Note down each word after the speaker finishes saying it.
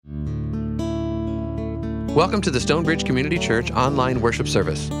Welcome to the Stonebridge Community Church online worship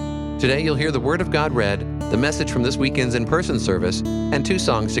service. Today you'll hear the Word of God read, the message from this weekend's in-person service, and 2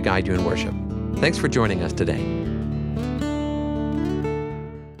 songs to guide you in worship. Thanks for joining us today.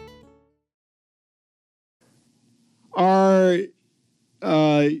 Our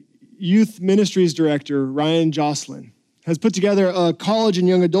youth ministries director, Ryan Jocelyn, has put together a college and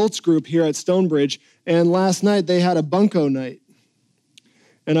young adults group here at Stonebridge, and last night they had a bunco night,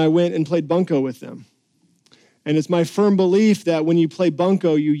 and I went and played bunco with them. And it's my firm belief that when you play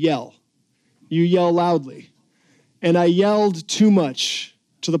bunco, you yell. You yell loudly. And I yelled too much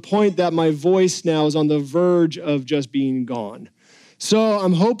to the point that my voice now is on the verge of just being gone. So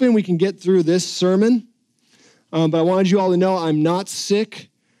I'm hoping we can get through this sermon. But I wanted you all to know I'm not sick.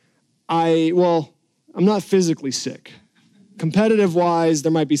 I'm not physically sick. Competitive-wise,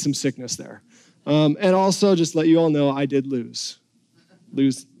 there might be some sickness there. And also, just let you all know, I did lose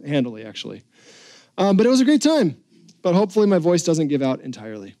handily, actually. But it was a great time. But hopefully my voice doesn't give out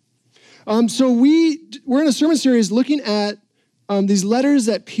entirely. So we're in a sermon series looking at these letters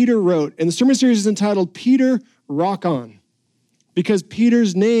that Peter wrote. And the sermon series is entitled Peter, Rock On. Because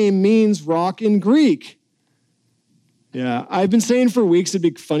Peter's name means rock in Greek. Yeah, I've been saying for weeks it'd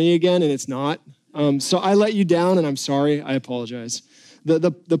be funny again, and it's not. So I let you down, and I'm sorry. I apologize.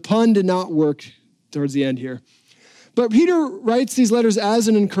 The pun did not work towards the end here. But Peter writes these letters as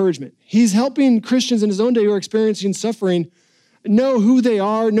an encouragement. He's helping Christians in his own day who are experiencing suffering know who they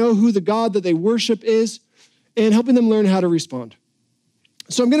are, know who the God that they worship is, and helping them learn how to respond.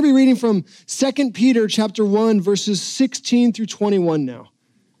 So I'm going to be reading from 2 Peter chapter 1, verses 16 through 21 now.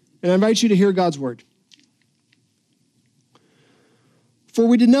 And I invite you to hear God's word. For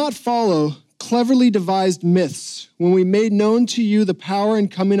we did not follow cleverly devised myths when we made known to you the power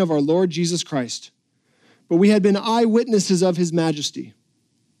and coming of our Lord Jesus Christ. But we had been eyewitnesses of his majesty.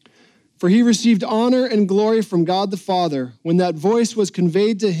 For he received honor and glory from God the Father when that voice was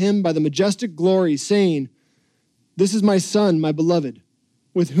conveyed to him by the majestic glory, saying, "This is my Son, my beloved,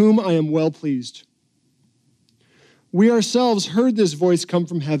 with whom I am well pleased." We ourselves heard this voice come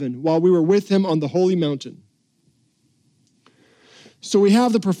from heaven while we were with him on the holy mountain. So we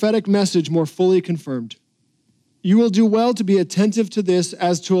have the prophetic message more fully confirmed. You will do well to be attentive to this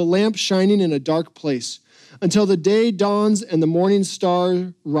as to a lamp shining in a dark place, until the day dawns and the morning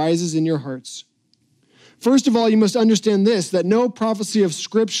star rises in your hearts. First of all, you must understand this, that no prophecy of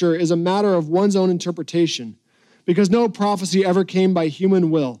Scripture is a matter of one's own interpretation, because no prophecy ever came by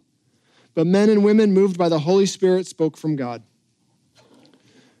human will, but men and women moved by the Holy Spirit spoke from God.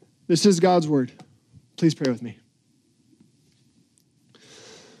 This is God's word. Please pray with me.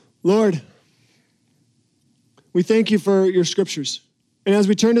 Lord, we thank you for your scriptures. And as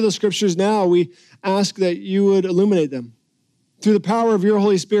we turn to the scriptures now, we ask that you would illuminate them. Through the power of your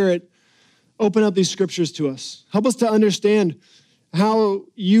Holy Spirit, open up these scriptures to us. Help us to understand how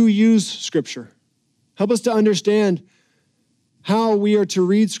you use scripture. Help us to understand how we are to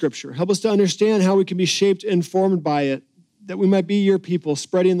read scripture. Help us to understand how we can be shaped and formed by it, that we might be your people,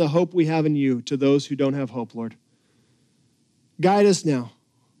 spreading the hope we have in you to those who don't have hope, Lord. Guide us now.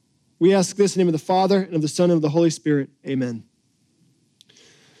 We ask this in the name of the Father, and of the Son, and of the Holy Spirit. Amen.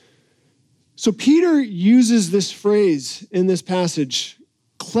 So Peter uses this phrase in this passage,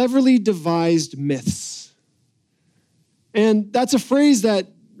 cleverly devised myths. And that's a phrase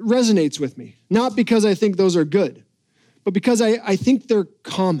that resonates with me, not because I think those are good, but because I think they're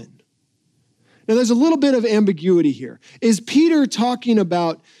common. Now, there's a little bit of ambiguity here. Is Peter talking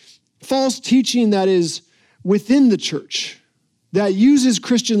about false teaching that is within the church, that uses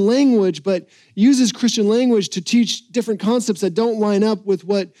Christian language, but uses Christian language to teach different concepts that don't line up with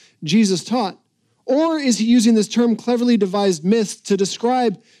what Jesus taught? Or is he using this term cleverly devised myths to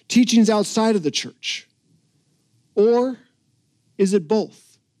describe teachings outside of the church? Or is it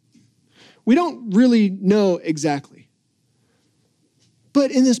both? We don't really know exactly.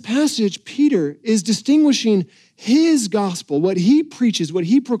 But in this passage, Peter is distinguishing his gospel, what he preaches, what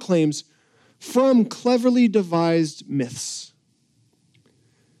he proclaims, from cleverly devised myths.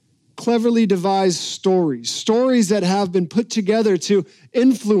 Cleverly devised stories that have been put together to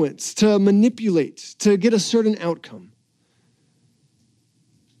influence, to manipulate, to get a certain outcome.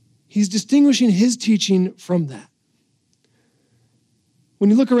 He's distinguishing his teaching from that.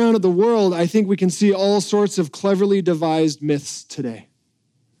 When you look around at the world, I think we can see all sorts of cleverly devised myths today.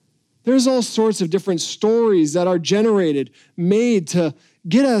 There's all sorts of different stories that are generated, made to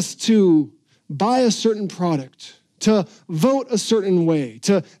get us to buy a certain product, to vote a certain way,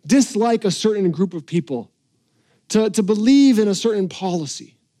 to dislike a certain group of people, to believe in a certain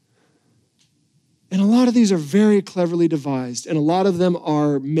policy. And a lot of these are very cleverly devised, and a lot of them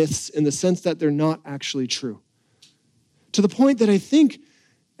are myths in the sense that they're not actually true. To the point that I think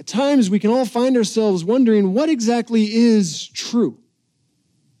at times we can all find ourselves wondering, what exactly is true?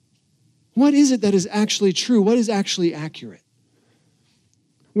 What is it that is actually true? What is actually accurate?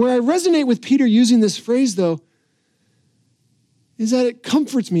 Where I resonate with Peter using this phrase, though, is that it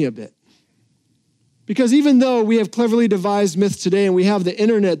comforts me a bit. Because even though we have cleverly devised myths today and we have the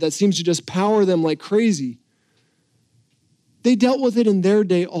internet that seems to just power them like crazy, they dealt with it in their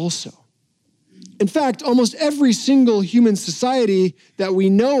day also. In fact, almost every single human society that we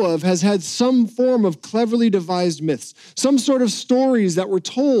know of has had some form of cleverly devised myths, some sort of stories that were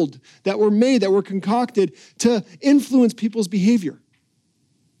told, that were made, that were concocted to influence people's behavior.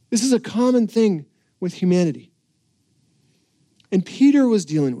 This is a common thing with humanity. And Peter was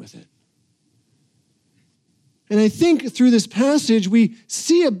dealing with it. And I think through this passage, we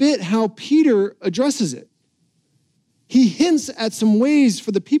see a bit how Peter addresses it. He hints at some ways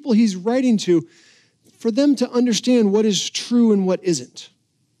for the people he's writing to, for them to understand what is true and what isn't.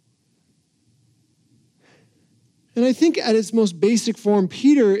 And I think at its most basic form,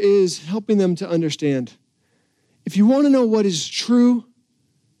 Peter is helping them to understand. If you want to know what is true,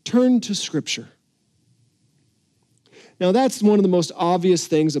 turn to Scripture. Now, that's one of the most obvious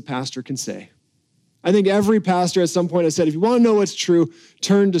things a pastor can say. I think every pastor at some point has said, if you want to know what's true,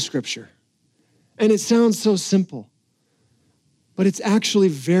 turn to Scripture. And it sounds so simple, but it's actually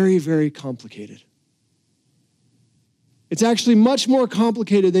very, very complicated. It's actually much more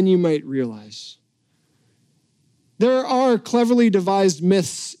complicated than you might realize. There are cleverly devised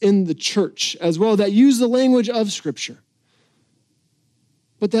myths in the church as well that use the language of Scripture,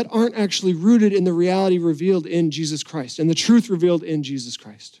 but that aren't actually rooted in the reality revealed in Jesus Christ and the truth revealed in Jesus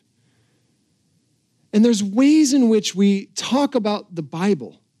Christ. And there's ways in which we talk about the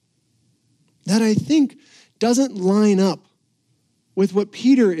Bible that I think doesn't line up with what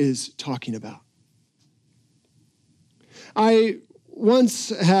Peter is talking about. I once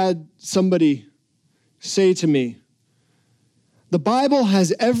had somebody say to me, the Bible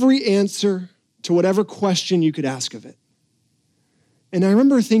has every answer to whatever question you could ask of it. And I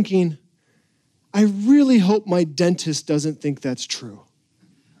remember thinking, I really hope my dentist doesn't think that's true.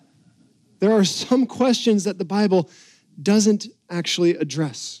 There are some questions that the Bible doesn't actually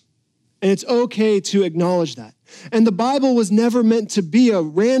address. And it's okay to acknowledge that. And the Bible was never meant to be a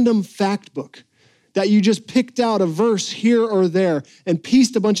random fact book that you just picked out a verse here or there and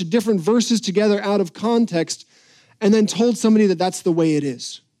pieced a bunch of different verses together out of context and then told somebody that that's the way it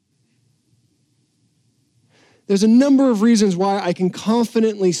is. There's a number of reasons why I can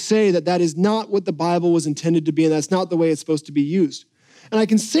confidently say that that is not what the Bible was intended to be, and that's not the way it's supposed to be used. And I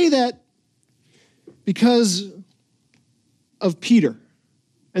can say that because of Peter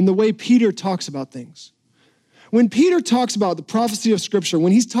and the way Peter talks about things. When Peter talks about the prophecy of Scripture,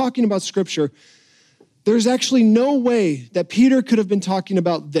 when he's talking about Scripture, there's actually no way that Peter could have been talking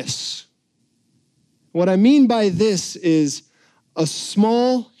about this. What I mean by this is a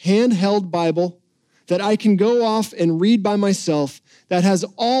small handheld Bible that I can go off and read by myself that has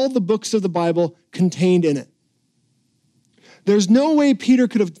all the books of the Bible contained in it. There's no way Peter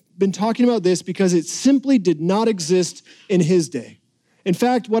could have been talking about this because it simply did not exist in his day. In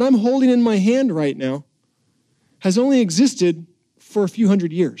fact, what I'm holding in my hand right now has only existed for a few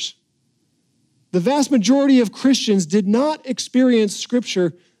hundred years. The vast majority of Christians did not experience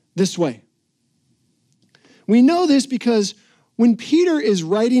Scripture this way. We know this because when Peter is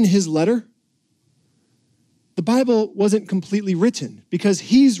writing his letter, the Bible wasn't completely written because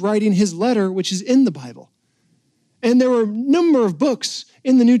he's writing his letter, which is in the Bible. And there were a number of books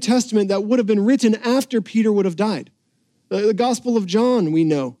in the New Testament that would have been written after Peter would have died. The Gospel of John, we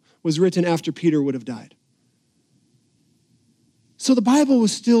know, was written after Peter would have died. So the Bible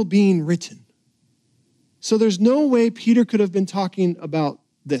was still being written. So there's no way Peter could have been talking about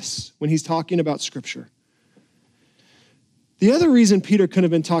this when he's talking about Scripture. The other reason Peter couldn't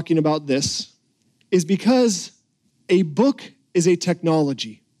have been talking about this is because a book is a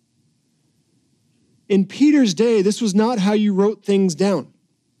technology. In Peter's day, this was not how you wrote things down.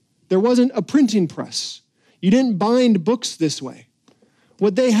 There wasn't a printing press. You didn't bind books this way.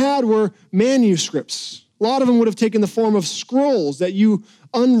 What they had were manuscripts. A lot of them would have taken the form of scrolls that you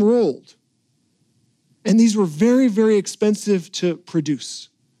unrolled. And these were very, very expensive to produce.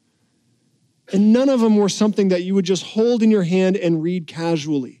 And none of them were something that you would just hold in your hand and read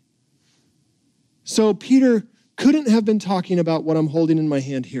casually. So Peter couldn't have been talking about what I'm holding in my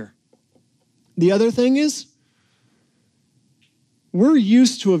hand here. The other thing is, we're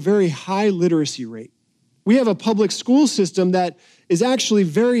used to a very high literacy rate We have a public school system that is actually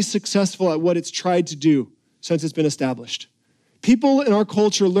very successful at what it's tried to do since it's been established. People in our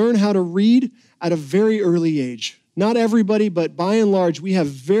culture learn how to read at a very early age. Not everybody, but by and large, we have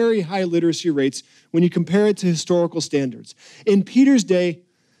very high literacy rates when you compare it to historical standards. In Peter's day,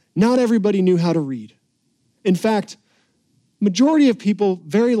 not everybody knew how to read. In fact, majority of people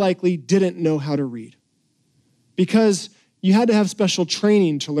very likely didn't know how to read because you had to have special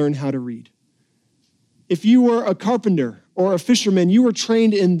training to learn how to read. If you were a carpenter or a fisherman, you were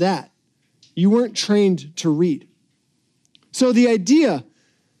trained in that. You weren't trained to read. So the idea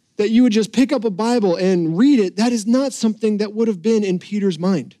that you would just pick up a Bible and read it, that is not something that would have been in Peter's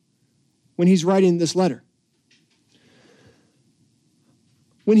mind when he's writing this letter.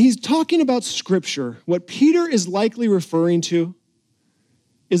 When he's talking about Scripture, what Peter is likely referring to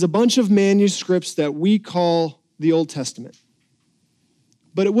is a bunch of manuscripts that we call the Old Testament.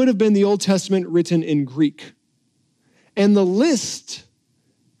 But it would have been the Old Testament written in Greek. And the list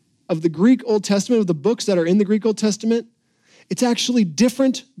of the Greek Old Testament, of the books that are in the Greek Old Testament, it's actually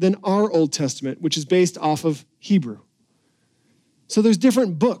different than our Old Testament, which is based off of Hebrew. So there's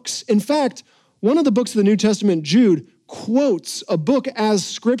different books. In fact, one of the books of the New Testament, Jude, quotes a book as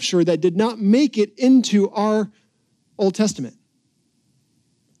Scripture that did not make it into our Old Testament.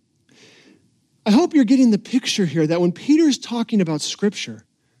 I hope you're getting the picture here that when Peter's talking about Scripture,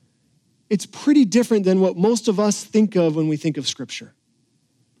 it's pretty different than what most of us think of when we think of Scripture.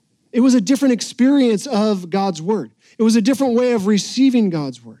 It was a different experience of God's Word. It was a different way of receiving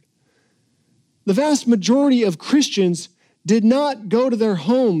God's Word. The vast majority of Christians did not go to their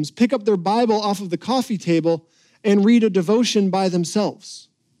homes, pick up their Bible off of the coffee table, and read a devotion by themselves.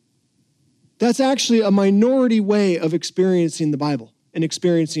 That's actually a minority way of experiencing the Bible and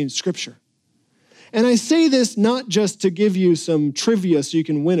experiencing Scripture. And I say this not just to give you some trivia so you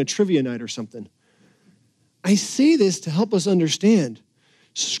can win a trivia night or something. I say this to help us understand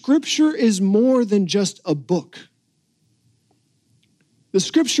Scripture is more than just a book. The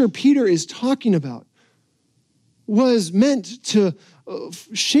Scripture Peter is talking about was meant to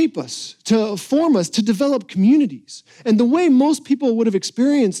shape us, to form us, to develop communities. And the way most people would have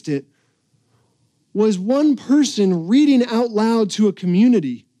experienced it was one person reading out loud to a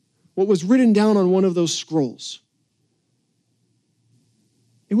community what was written down on one of those scrolls.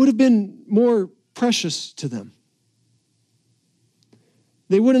 It would have been more precious to them.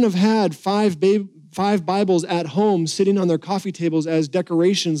 They wouldn't have had five Bibles at home sitting on their coffee tables as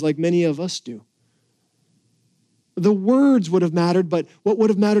decorations like many of us do. The words would have mattered, but what would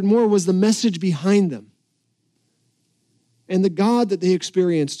have mattered more was the message behind them and the God that they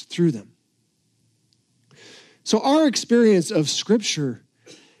experienced through them. So our experience of Scripture,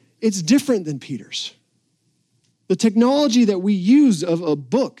 it's different than Peter's. The technology that we use of a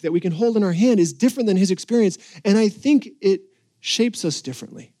book that we can hold in our hand is different than his experience, and I think it shapes us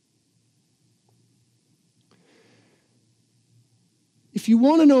differently. If you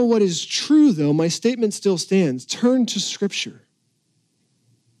want to know what is true, though, my statement still stands. Turn to Scripture.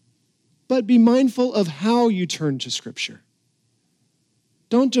 But be mindful of how you turn to Scripture.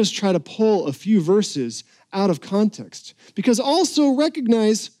 Don't just try to pull a few verses out of context, because also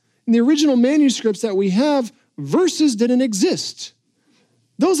recognize in the original manuscripts that we have, verses didn't exist.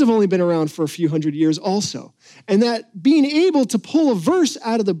 Those have only been around for a few hundred years also. And that being able to pull a verse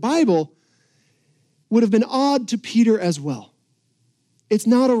out of the Bible would have been odd to Peter as well. It's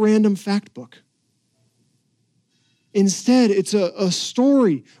not a random fact book. Instead, it's a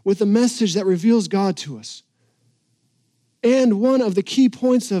story with a message that reveals God to us. And one of the key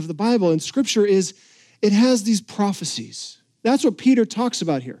points of the Bible and Scripture is it has these prophecies. That's what Peter talks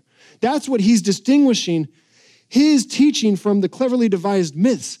about here. That's what he's distinguishing his teaching from the cleverly devised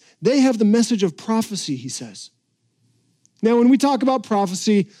myths. They have the message of prophecy, he says. Now, when we talk about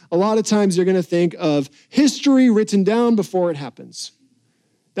prophecy, a lot of times you're going to think of history written down before it happens.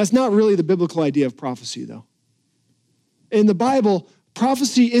 That's not really the biblical idea of prophecy, though. In the Bible,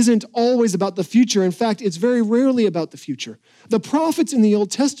 prophecy isn't always about the future. In fact, it's very rarely about the future. The prophets in the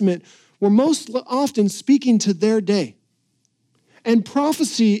Old Testament were most often speaking to their day. And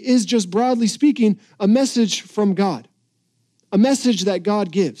prophecy is, just broadly speaking, a message from God, a message that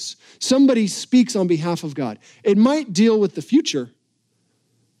God gives. Somebody speaks on behalf of God. It might deal with the future,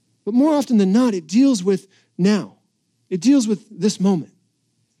 but more often than not, it deals with now. It deals with this moment.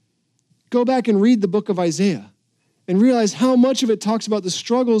 Go back and read the book of Isaiah and realize how much of it talks about the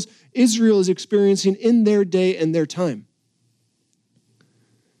struggles Israel is experiencing in their day and their time.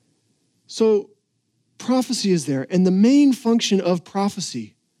 So, prophecy is there, and the main function of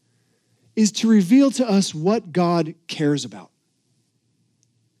prophecy is to reveal to us what God cares about.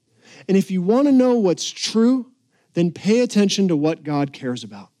 And if you want to know what's true, then pay attention to what God cares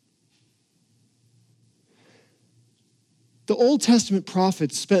about. The Old Testament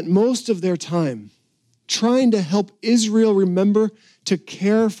prophets spent most of their time trying to help Israel remember to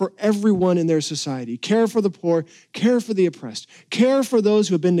care for everyone in their society, care for the poor, care for the oppressed, care for those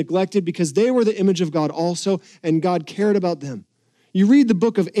who have been neglected because they were the image of God also, and God cared about them. You read the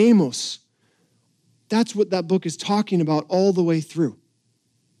book of Amos, that's what that book is talking about all the way through.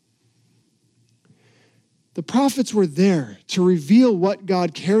 The prophets were there to reveal what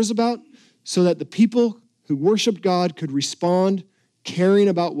God cares about so that the people who worshiped God could respond caring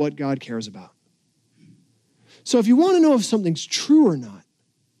about what God cares about. So if you want to know if something's true or not,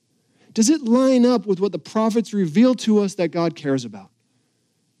 does it line up with what the prophets reveal to us that God cares about?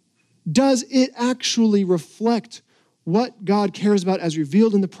 Does it actually reflect what God cares about as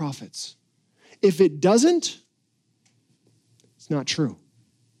revealed in the prophets? If it doesn't, it's not true.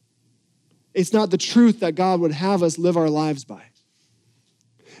 It's not the truth that God would have us live our lives by.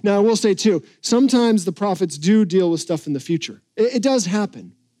 Now, I will say too, sometimes the prophets do deal with stuff in the future. It does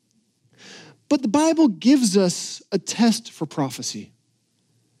happen. But the Bible gives us a test for prophecy.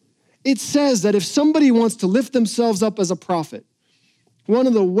 It says that if somebody wants to lift themselves up as a prophet, one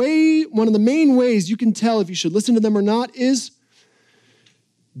of the main ways you can tell if you should listen to them or not is,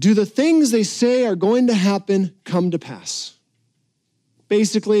 do the things they say are going to happen come to pass?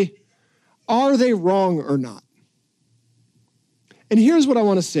 Basically, are they wrong or not? And here's what I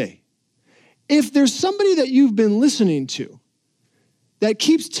want to say. If there's somebody that you've been listening to that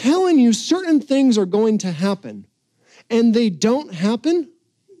keeps telling you certain things are going to happen and they don't happen,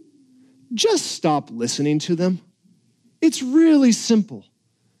 just stop listening to them. It's really simple.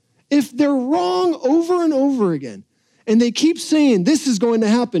 If they're wrong over and over again, and they keep saying, this is going to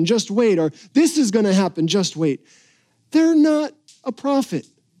happen, just wait, or this is going to happen, just wait, they're not a prophet.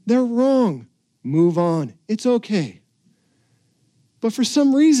 They're wrong. Move on. It's okay. But for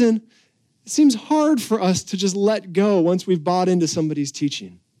some reason, it seems hard for us to just let go once we've bought into somebody's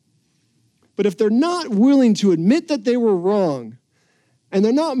teaching. But if they're not willing to admit that they were wrong, and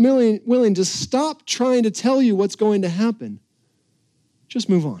they're not willing to stop trying to tell you what's going to happen, just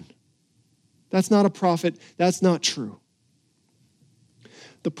move on. That's not a prophet. That's not true.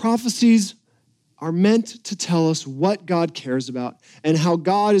 The prophecies are meant to tell us what God cares about and how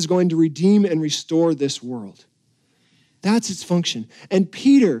God is going to redeem and restore this world. That's its function. And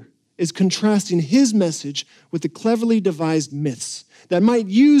Peter is contrasting his message with the cleverly devised myths that might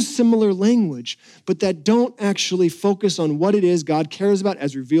use similar language, but that don't actually focus on what it is God cares about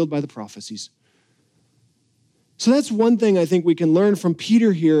as revealed by the prophecies. So that's one thing I think we can learn from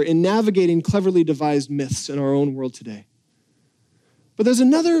Peter here in navigating cleverly devised myths in our own world today. But there's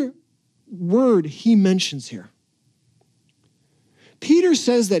another word he mentions here. Peter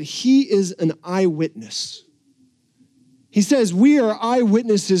says that he is an eyewitness. He says, we are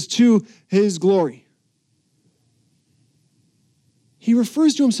eyewitnesses to his glory. He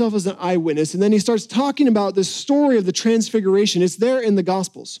refers to himself as an eyewitness, and then he starts talking about the story of the transfiguration. It's there in the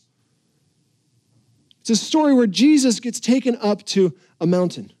Gospels. It's a story where Jesus gets taken up to a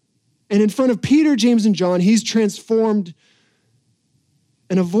mountain. And in front of Peter, James, and John, he's transformed.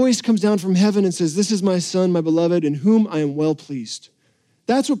 And a voice comes down from heaven and says, this is my son, my beloved, in whom I am well pleased.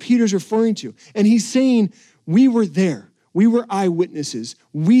 That's what Peter's referring to. And he's saying, we were there. We were eyewitnesses.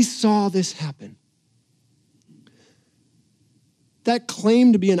 We saw this happen. That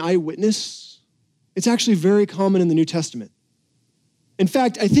claim to be an eyewitness, it's actually very common in the New Testament. In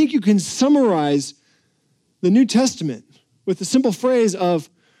fact, I think you can summarize the New Testament with the simple phrase of,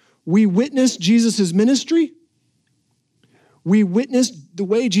 we witnessed Jesus' ministry, we witnessed the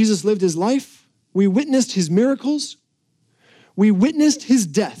way Jesus lived his life, we witnessed his miracles, we witnessed his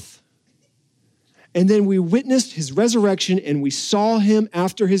death, and then we witnessed his resurrection, and we saw him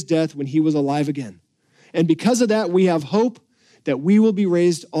after his death when he was alive again. And because of that, we have hope that we will be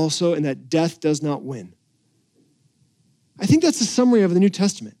raised also and that death does not win. I think that's the summary of the New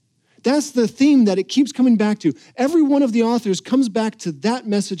Testament. That's the theme that it keeps coming back to. Every one of the authors comes back to that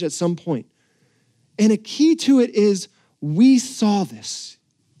message at some point. And a key to it is we saw this.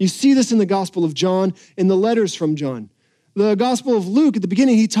 You see this in the Gospel of John, in the letters from John. The Gospel of Luke, at the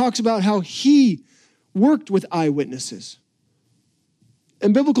beginning, he talks about how he worked with eyewitnesses.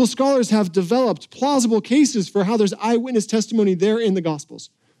 And biblical scholars have developed plausible cases for how there's eyewitness testimony there in the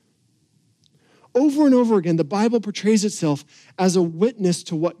Gospels. Over and over again, the Bible portrays itself as a witness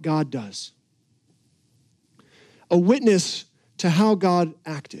to what God does. A witness to how God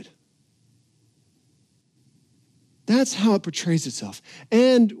acted. That's how it portrays itself.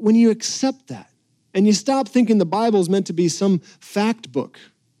 And when you accept that, and you stop thinking the Bible is meant to be some fact book,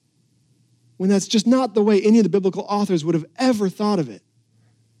 when that's just not the way any of the biblical authors would have ever thought of it.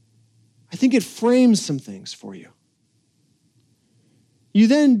 I think it frames some things for you. You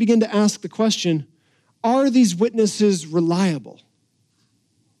then begin to ask the question, are these witnesses reliable?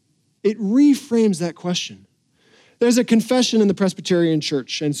 It reframes that question. There's a confession in the Presbyterian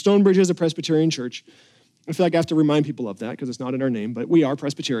Church, and Stonebridge is a Presbyterian church. I feel like I have to remind people of that because it's not in our name, but we are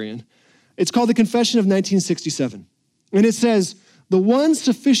Presbyterian. It's called the Confession of 1967. And it says, the one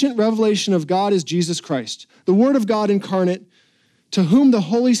sufficient revelation of God is Jesus Christ, the Word of God incarnate, to whom the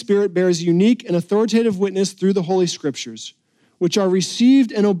Holy Spirit bears unique and authoritative witness through the Holy Scriptures, which are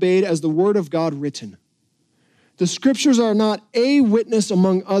received and obeyed as the Word of God written. The Scriptures are not a witness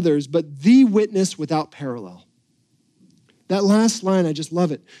among others, but the witness without parallel. That last line, I just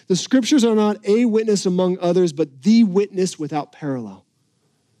love it. The Scriptures are not a witness among others, but the witness without parallel.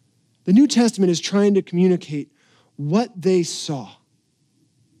 The New Testament is trying to communicate what they saw.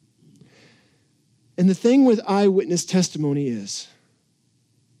 And the thing with eyewitness testimony is,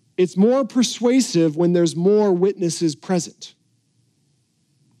 it's more persuasive when there's more witnesses present.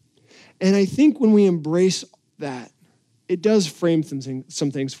 And I think when we embrace that, it does frame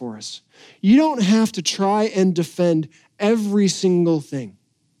some things for us. You don't have to try and defend every single thing.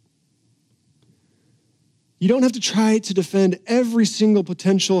 You don't have to try to defend every single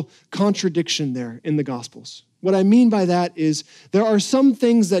potential contradiction there in the Gospels. What I mean by that is there are some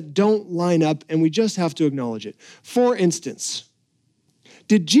things that don't line up and we just have to acknowledge it. For instance,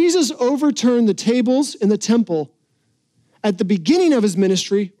 did Jesus overturn the tables in the temple at the beginning of his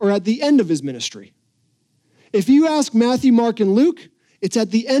ministry or at the end of his ministry? If you ask Matthew, Mark, and Luke, it's at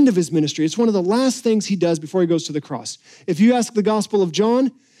the end of his ministry. It's one of the last things he does before he goes to the cross. If you ask the Gospel of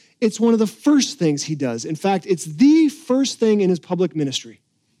John, it's one of the first things he does. In fact, it's the first thing in his public ministry.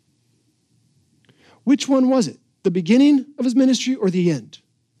 Which one was it? The beginning of his ministry or the end?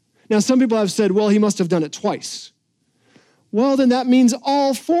 Now, some people have said, well, he must have done it twice. Well, then that means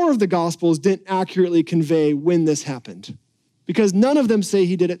all four of the Gospels didn't accurately convey when this happened, because none of them say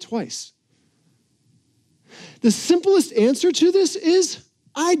he did it twice. The simplest answer to this is,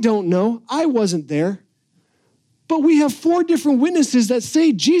 I don't know. I wasn't there. But we have four different witnesses that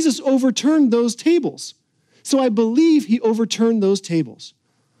say Jesus overturned those tables. So I believe he overturned those tables.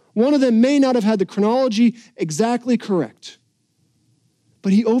 One of them may not have had the chronology exactly correct,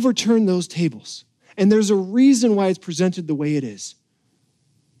 but he overturned those tables. And there's a reason why it's presented the way it is.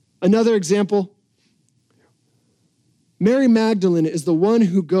 Another example, Mary Magdalene is the one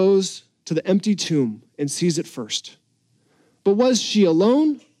who goes to the empty tomb and sees it first. But was she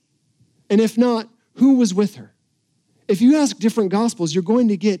alone? And if not, who was with her? If you ask different Gospels, you're going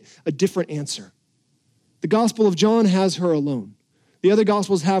to get a different answer. The Gospel of John has her alone. The other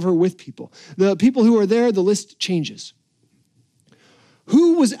Gospels have her with people. The people who are there, the list changes.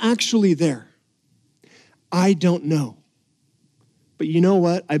 Who was actually there? I don't know. But you know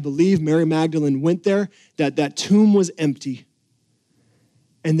what? I believe Mary Magdalene went there, that tomb was empty,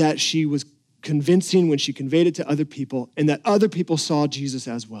 and that she was convincing when she conveyed it to other people, and that other people saw Jesus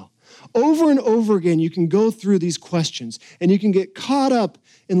as well. Over and over again, you can go through these questions, and you can get caught up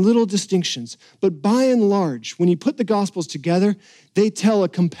in little distinctions. But by and large, when you put the Gospels together, they tell a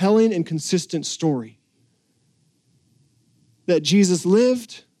compelling and consistent story. That Jesus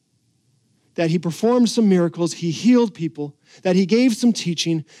lived, that he performed some miracles, he healed people, that he gave some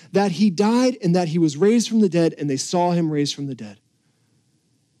teaching, that he died, and that he was raised from the dead, and they saw him raised from the dead.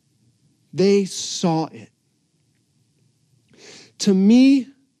 They saw it. To me,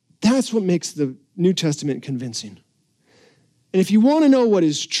 that's what makes the New Testament convincing. And if you want to know what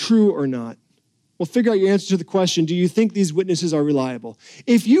is true or not, well, figure out your answer to the question, do you think these witnesses are reliable?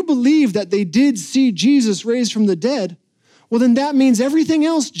 If you believe that they did see Jesus raised from the dead, well, then that means everything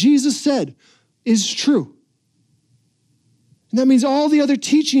else Jesus said is true. And that means all the other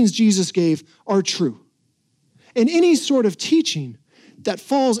teachings Jesus gave are true. And any sort of teaching that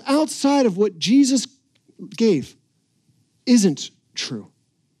falls outside of what Jesus gave isn't true.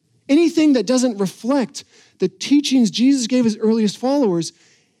 Anything that doesn't reflect the teachings Jesus gave his earliest followers,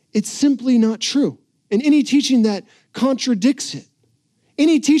 it's simply not true. And any teaching that contradicts it,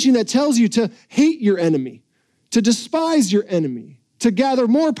 any teaching that tells you to hate your enemy, to despise your enemy, to gather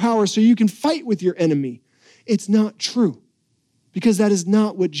more power so you can fight with your enemy, it's not true, because that is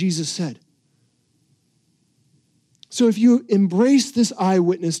not what Jesus said. So if you embrace this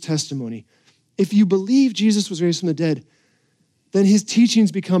eyewitness testimony, if you believe Jesus was raised from the dead, then his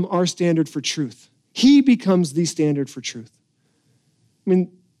teachings become our standard for truth. He becomes the standard for truth. I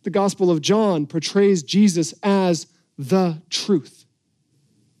mean, the Gospel of John portrays Jesus as the truth.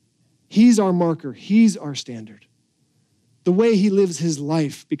 He's our marker. He's our standard. The way he lives his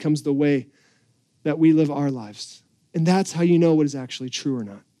life becomes the way that we live our lives. And that's how you know what is actually true or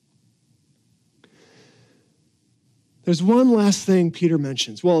not. There's one last thing Peter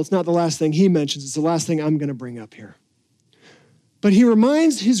mentions. Well, it's not the last thing he mentions. It's the last thing I'm going to bring up here. But he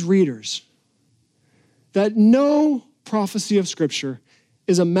reminds his readers that no prophecy of Scripture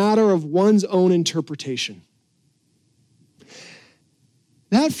is a matter of one's own interpretation.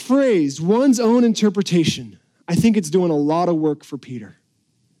 That phrase, one's own interpretation, I think it's doing a lot of work for Peter.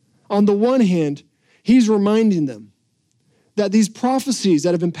 On the one hand, he's reminding them that these prophecies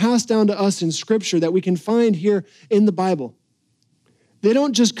that have been passed down to us in Scripture that we can find here in the Bible, they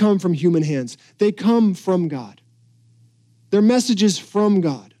don't just come from human hands. They come from God. They're messages from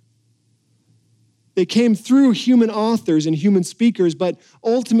God. They came through human authors and human speakers, but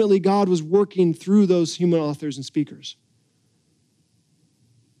ultimately God was working through those human authors and speakers.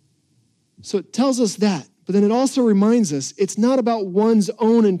 So it tells us that, but then it also reminds us it's not about one's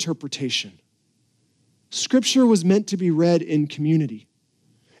own interpretation. Scripture was meant to be read in community.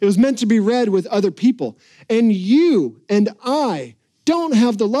 It was meant to be read with other people. And you and I don't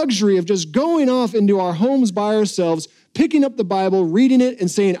have the luxury of just going off into our homes by ourselves, picking up the Bible, reading it, and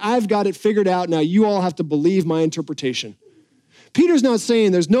saying, I've got it figured out. Now you all have to believe my interpretation. Peter's not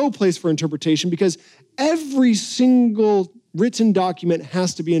saying there's no place for interpretation because every single written document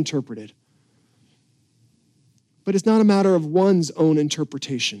has to be interpreted. But it's not a matter of one's own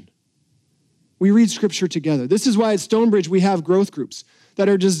interpretation. We read Scripture together. This is why at Stonebridge we have growth groups that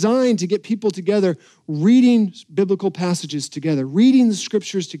are designed to get people together, reading biblical passages together, reading the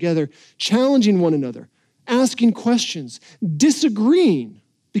Scriptures together, challenging one another, asking questions, disagreeing,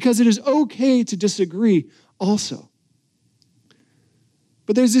 because it is okay to disagree also.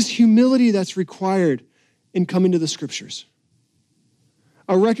 But there's this humility that's required in coming to the Scriptures.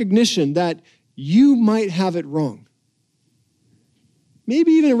 A recognition that you might have it wrong.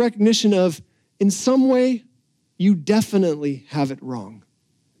 Maybe even a recognition of, in some way, you definitely have it wrong.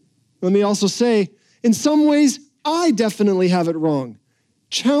 Let me also say, in some ways, I definitely have it wrong.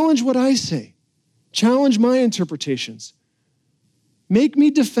 Challenge what I say. Challenge my interpretations. Make me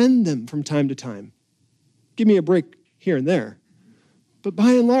defend them from time to time. Give me a break here and there. But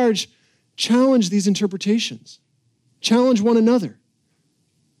by and large, challenge these interpretations. Challenge one another.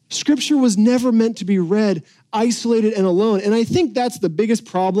 Scripture was never meant to be read isolated and alone. And I think that's the biggest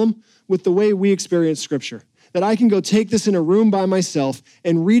problem with the way we experience Scripture. That I can go take this in a room by myself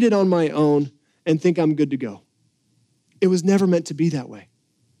and read it on my own and think I'm good to go. It was never meant to be that way.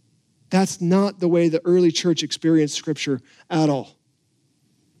 That's not the way the early church experienced Scripture at all.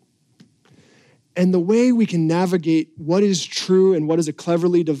 And the way we can navigate what is true and what is a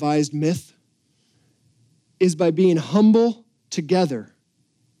cleverly devised myth is by being humble together,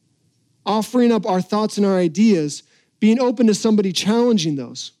 offering up our thoughts and our ideas, being open to somebody challenging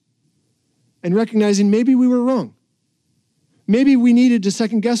those, and recognizing maybe we were wrong. Maybe we needed to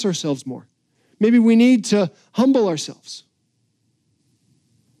second guess ourselves more. Maybe we need to humble ourselves.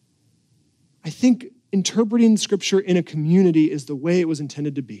 I think interpreting Scripture in a community is the way it was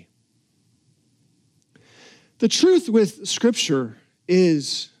intended to be. The truth with Scripture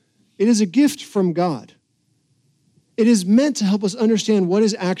is it is a gift from God. It is meant to help us understand what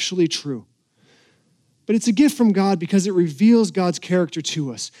is actually true. But it's a gift from God because it reveals God's character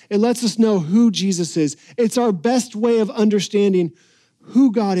to us. It lets us know who Jesus is. It's our best way of understanding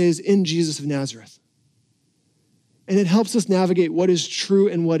who God is in Jesus of Nazareth. And it helps us navigate what is true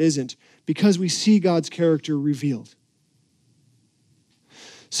and what isn't because we see God's character revealed.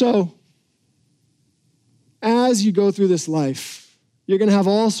 So, as you go through this life, you're going to have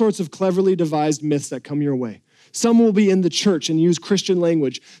all sorts of cleverly devised myths that come your way. Some will be in the church and use Christian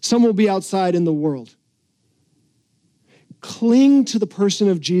language. Some will be outside in the world. Cling to the person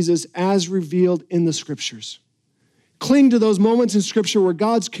of Jesus as revealed in the Scriptures. Cling to those moments in Scripture where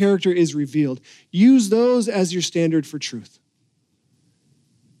God's character is revealed. Use those as your standard for truth.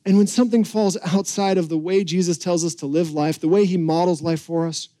 And when something falls outside of the way Jesus tells us to live life, the way he models life for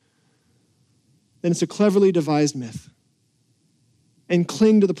us, then it's a cleverly devised myth. And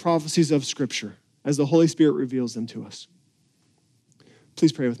cling to the prophecies of Scripture as the Holy Spirit reveals them to us.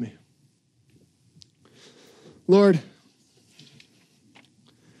 Please pray with me. Lord,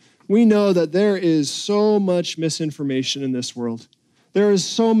 we know that there is so much misinformation in this world. There is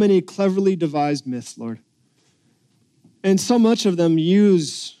so many cleverly devised myths, Lord. And so much of them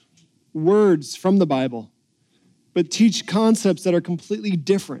use words from the Bible, but teach concepts that are completely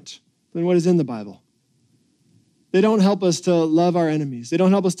different than what is in the Bible. They don't help us to love our enemies. They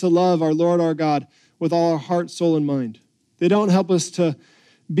don't help us to love our Lord, our God, with all our heart, soul, and mind. They don't help us to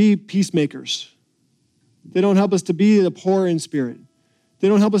be peacemakers. They don't help us to be the poor in spirit. They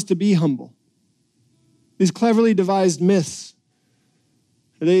don't help us to be humble. these cleverly devised myths.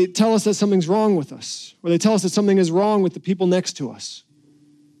 They tell us that something's wrong with us, or they tell us that something is wrong with the people next to us.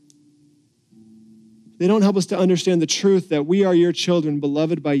 They don't help us to understand the truth that we are your children,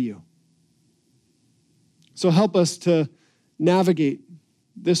 beloved by you. So help us to navigate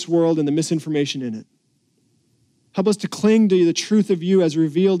this world and the misinformation in it. Help us to cling to the truth of you as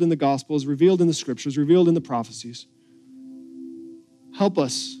revealed in the Gospels, revealed in the Scriptures, revealed in the prophecies. Help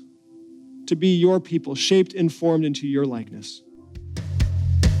us to be your people, shaped and formed into your likeness.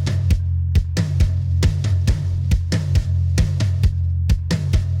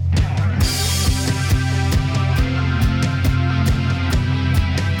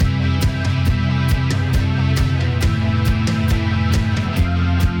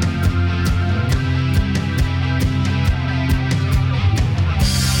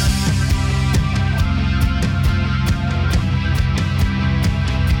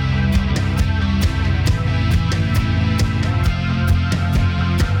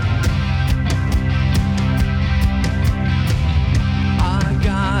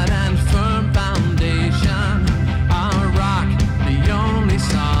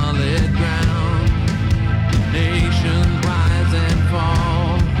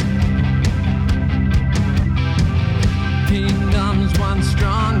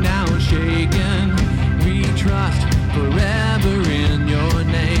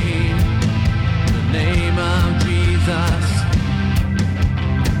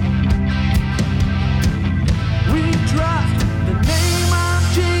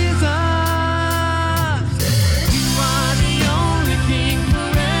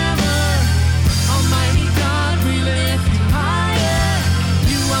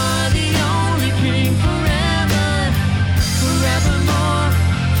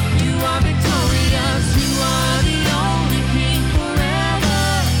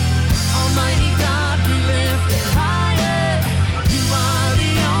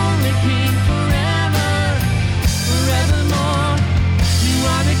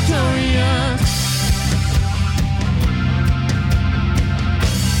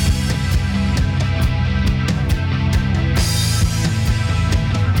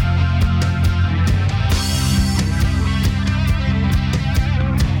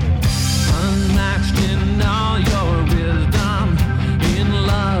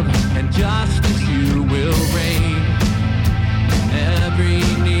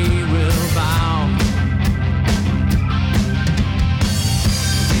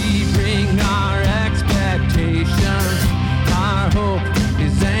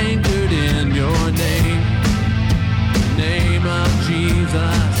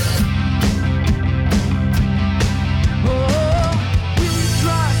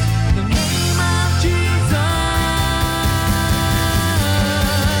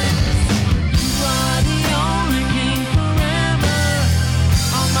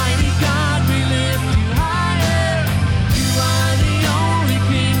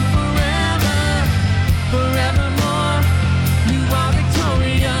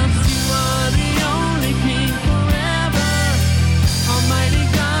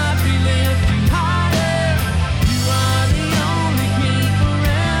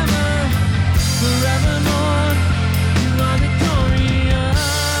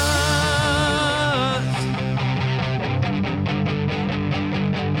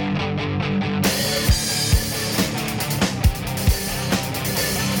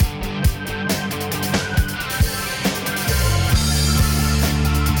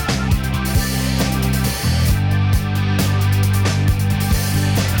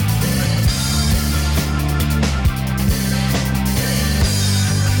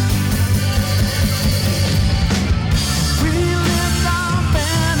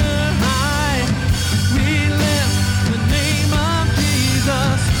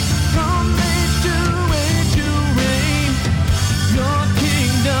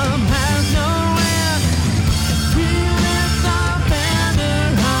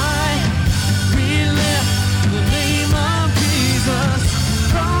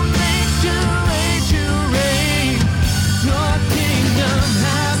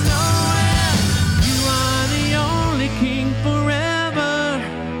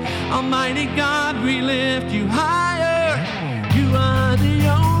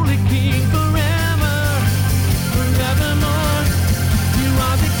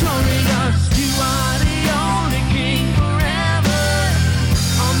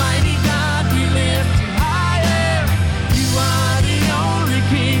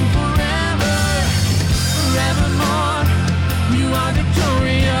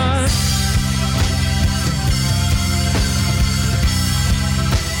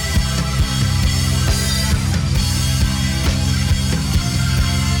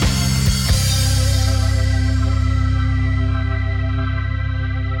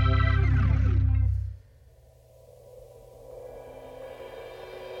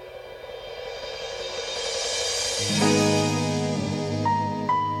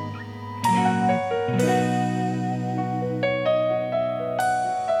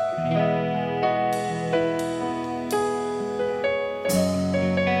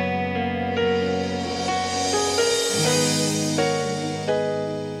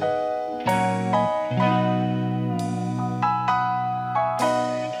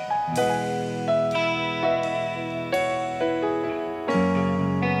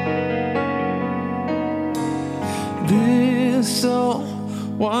 This soul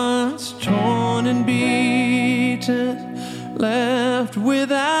once torn and beaten, left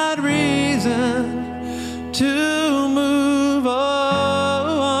without reason to move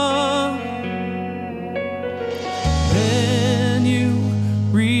on. Then you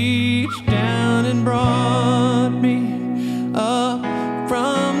reached down and brought me up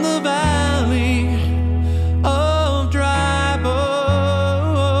from the valley of dry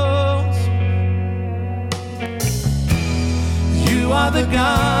bones. You are the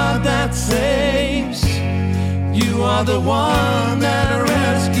God that saves. You are the one that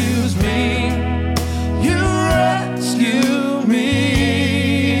rescues me. You rescue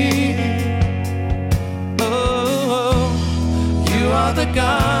me. Oh, you are the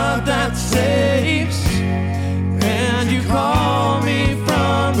God that saves, and you call me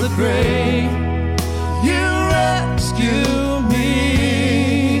from the grave. You rescue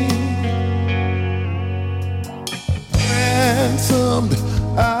me. Ransomed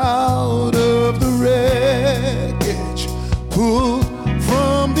out of the wreckage, pulled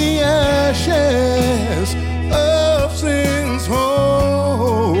from the ashes of sin's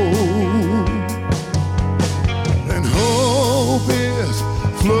home, and hope is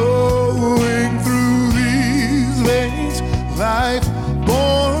flowing through these veins. Life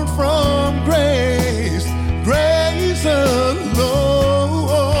born from grace, grace alone.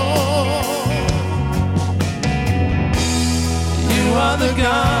 You are the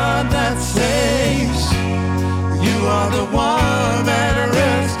God that saves. You are the one that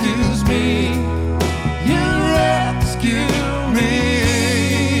rescues me. You rescue me.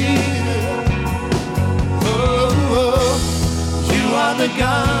 Oh, you are the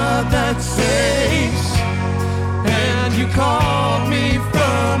God that saves, and you called me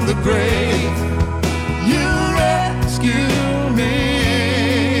from the grave. You rescue me.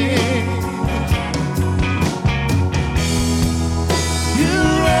 You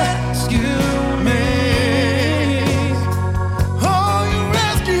rescue me. Oh, you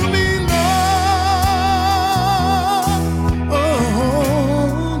rescue me, Lord. Oh,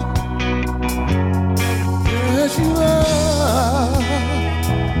 yes, you are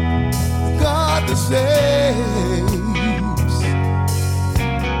God that saves.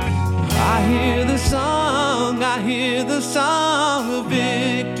 I hear the song of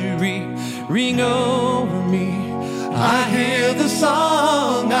victory ring over me. I hear the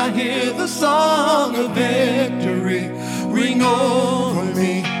song of victory ring over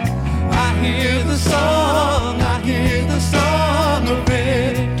me. I hear the song of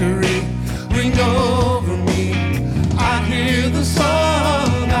victory ring over me. I hear the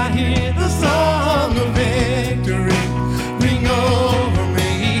song of victory ring over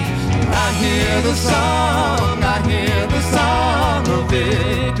me. I hear the song of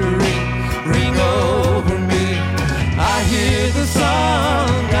victory ring over me. I hear the song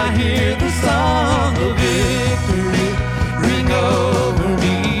of victory ring over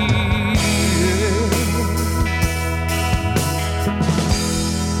me.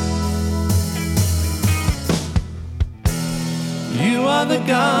 You are the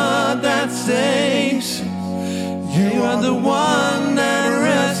God that saves. You are the one that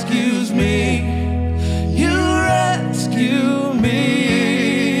rescues me. You rescue me.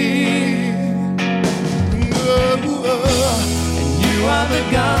 And you are the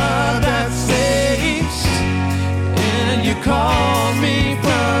God that saves, and you call me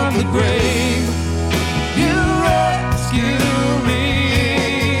from the grave. You rescue me.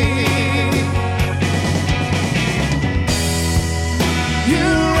 You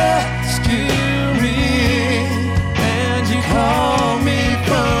rescue me, and you call me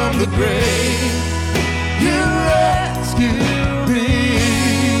from the grave.